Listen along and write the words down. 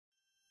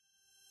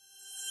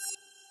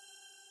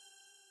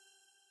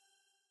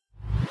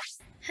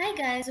Hi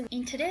guys,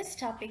 in today's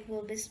topic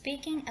we'll be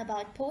speaking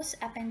about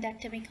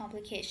post-appendectomy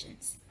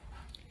complications.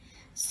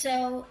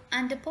 So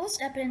under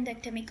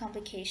post-appendectomy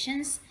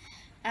complications,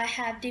 I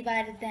have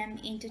divided them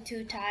into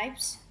two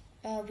types,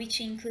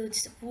 which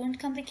includes wound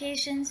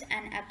complications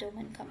and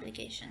abdomen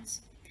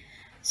complications.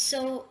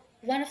 So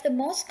one of the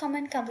most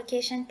common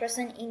complications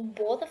present in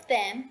both of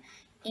them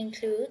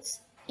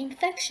includes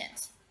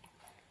infections.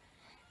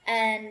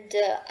 And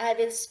I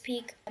will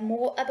speak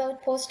more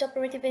about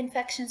post-operative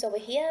infections over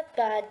here,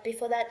 but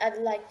before that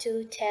I'd like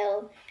to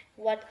tell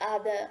what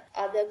are the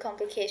other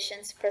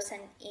complications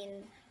present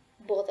in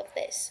both of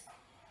this.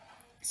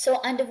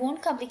 So under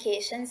wound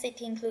complications,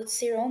 it includes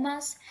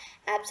seromas,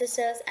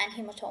 abscesses and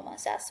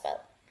hematomas as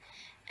well.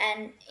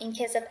 And in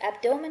case of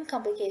abdomen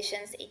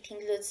complications, it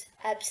includes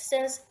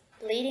abscesses,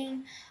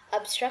 bleeding,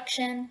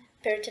 obstruction,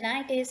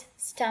 peritonitis,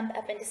 stump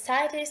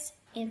appendicitis,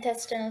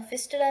 intestinal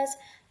fistulas,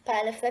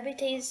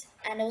 pyelophlebitis,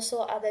 and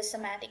also other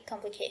somatic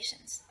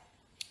complications.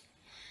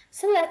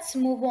 So let's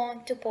move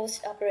on to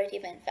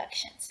post-operative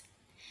infections.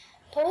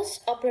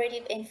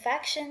 Post-operative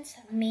infections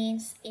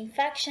means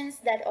infections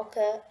that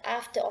occur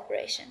after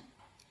operation.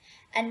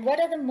 And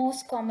what are the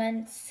most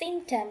common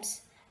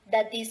symptoms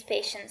that these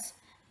patients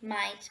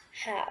might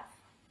have?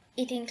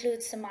 It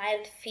includes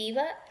mild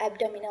fever,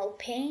 abdominal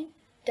pain,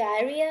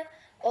 diarrhea,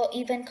 or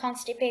even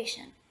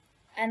constipation.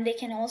 And they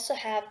can also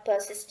have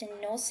persistent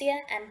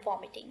nausea and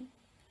vomiting.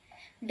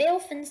 They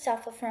often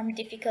suffer from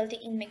difficulty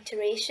in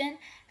micturition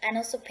and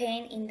also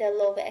pain in the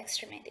lower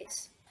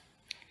extremities.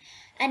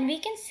 And we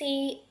can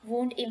see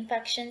wound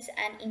infections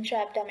and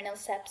intra-abdominal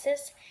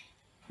sepsis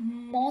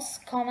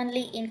most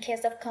commonly in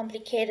case of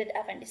complicated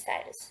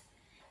appendicitis,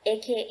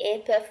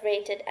 aka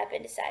perforated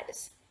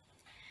appendicitis.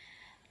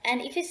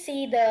 And if you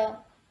see the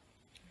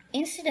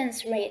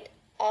incidence rate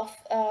of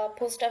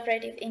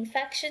post-operative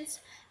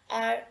infections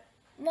are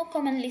more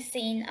commonly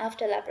seen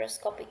after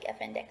laparoscopic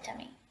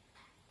appendectomy.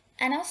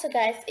 And also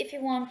guys, if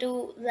you want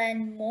to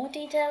learn more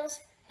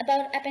details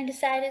about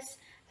appendicitis,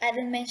 I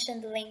will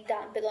mention the link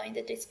down below in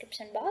the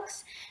description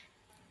box.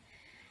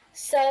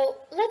 So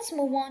let's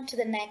move on to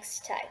the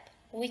next type,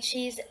 which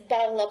is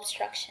bowel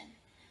obstruction,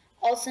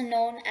 also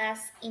known as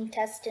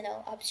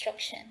intestinal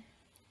obstruction.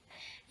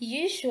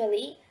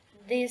 Usually,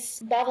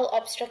 this bowel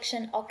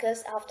obstruction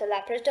occurs after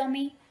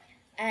laparotomy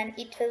and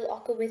it will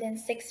occur within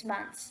 6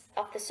 months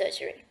of the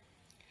surgery.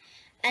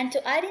 And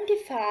to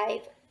identify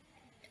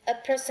a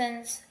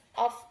presence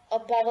of a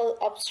bowel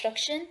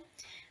obstruction,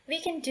 we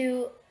can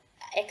do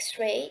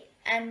X-ray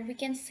and we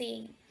can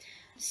see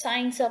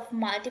signs of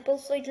multiple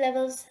fluid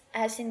levels.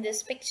 As in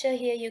this picture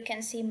here, you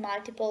can see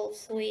multiple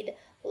fluid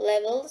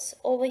levels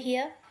over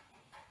here.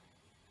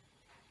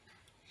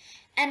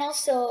 And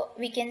also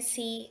we can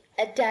see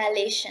a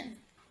dilation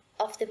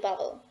of the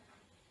bowel.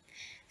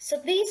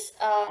 So these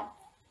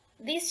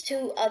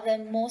two are the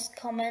most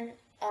common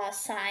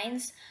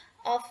signs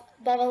of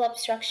bowel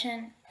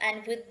obstruction,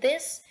 and with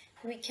this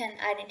we can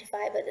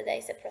identify whether there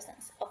is a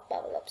presence of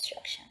bowel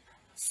obstruction.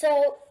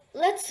 So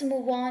let's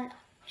move on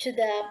to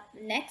the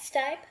next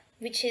type,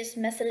 which is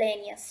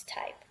miscellaneous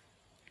type.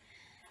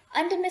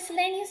 Under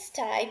miscellaneous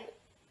type,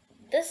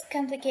 these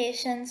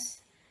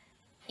complications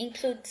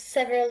include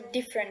several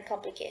different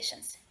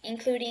complications,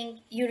 including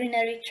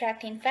urinary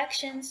tract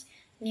infections,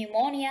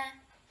 pneumonia,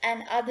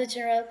 and other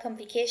general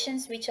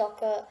complications which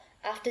occur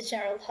after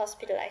general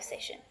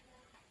hospitalization.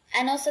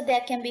 And also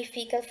there can be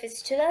fecal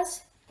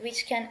fistulas,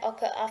 which can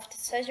occur after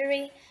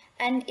surgery,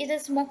 and it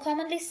is more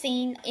commonly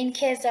seen in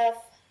case of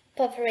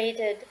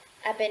perforated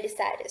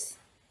appendicitis.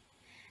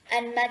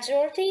 And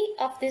majority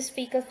of these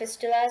fecal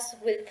fistulas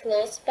will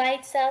close by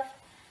itself,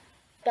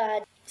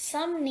 but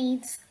some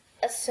needs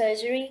a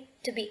surgery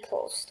to be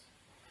closed.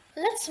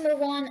 Let's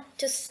move on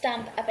to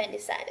stump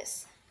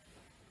appendicitis.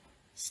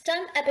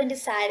 Stump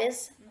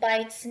appendicitis, by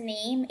its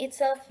name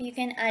itself, you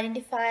can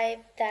identify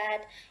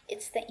that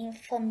it's the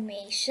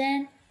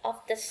inflammation of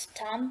the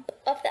stump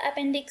of the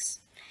appendix.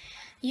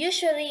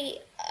 Usually,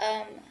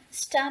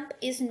 stump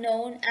is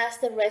known as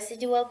the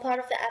residual part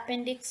of the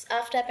appendix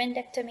after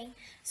appendectomy.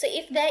 So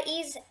if there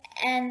is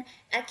an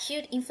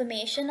acute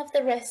inflammation of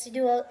the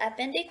residual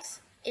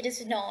appendix, it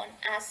is known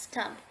as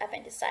stump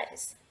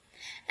appendicitis.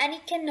 And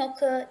it can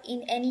occur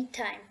in any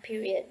time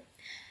period.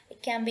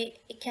 It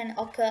can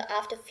occur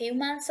after a few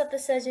months of the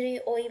surgery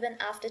or even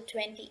after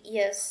 20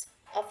 years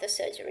of the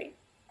surgery.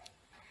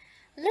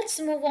 Let's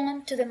move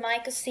on to the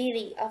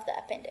mucocele of the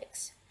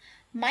appendix.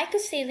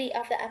 Mucocele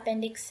of the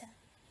appendix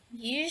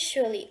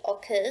usually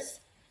occurs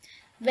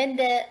when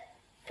the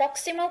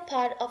proximal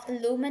part of the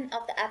lumen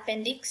of the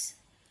appendix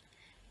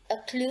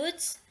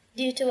occludes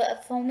due to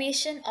a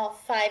formation of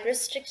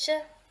fibrous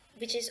stricture,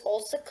 which is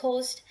also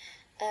caused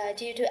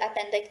due to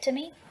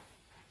appendectomy.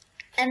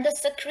 And the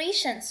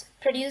secretions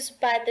produced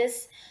by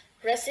this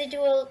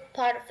residual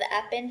part of the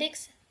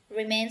appendix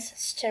remains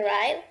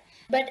sterile,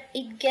 but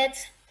it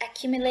gets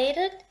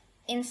accumulated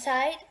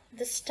inside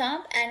the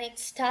stump and it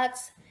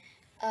starts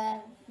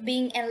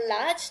being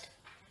enlarged,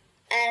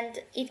 and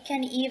it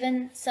can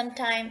even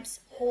sometimes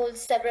hold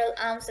several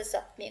ounces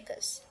of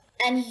mucus.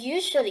 And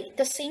usually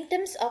the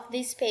symptoms of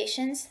these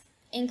patients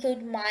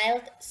include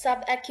mild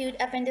subacute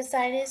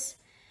appendicitis,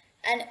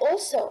 and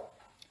also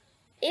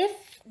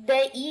if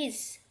there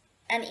is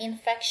an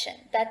infection,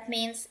 that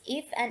means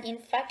if an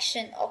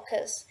infection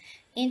occurs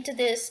into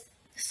these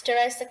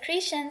sterile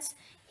secretions,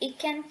 it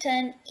can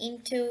turn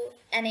into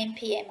an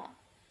empyema.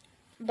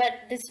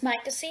 But this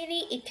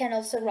microcili, it can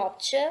also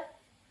rupture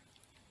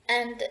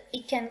and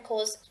it can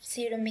cause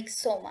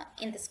seromyxoma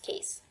in this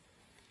case.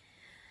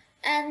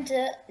 And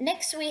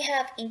next we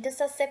have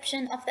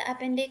intussusception of the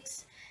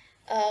appendix,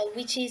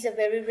 which is a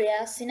very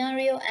rare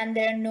scenario, and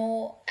there are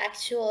no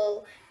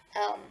actual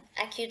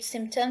acute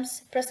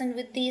symptoms present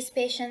with these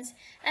patients.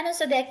 And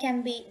also there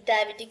can be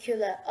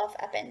diverticular of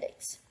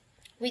appendix,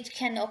 which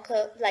can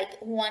occur like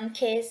 1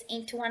 case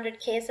in 200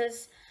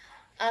 cases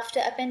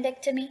after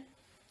appendectomy.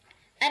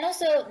 And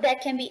also there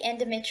can be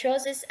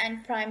endometriosis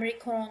and primary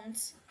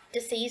Crohn's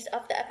disease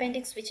of the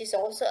appendix, which is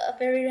also a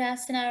very rare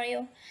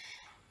scenario.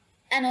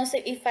 And also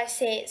if I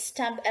say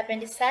stump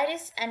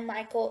appendicitis and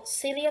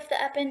microcili of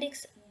the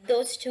appendix,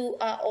 those two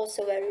are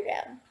also very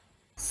rare.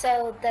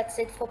 So that's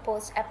it for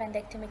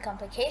post-appendectomy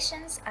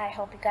complications. I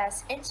hope you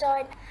guys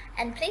enjoyed,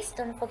 and please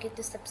don't forget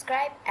to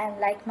subscribe and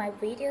like my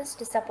videos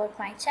to support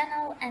my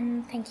channel,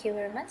 and thank you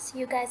very much. See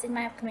you guys in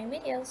my upcoming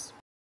videos.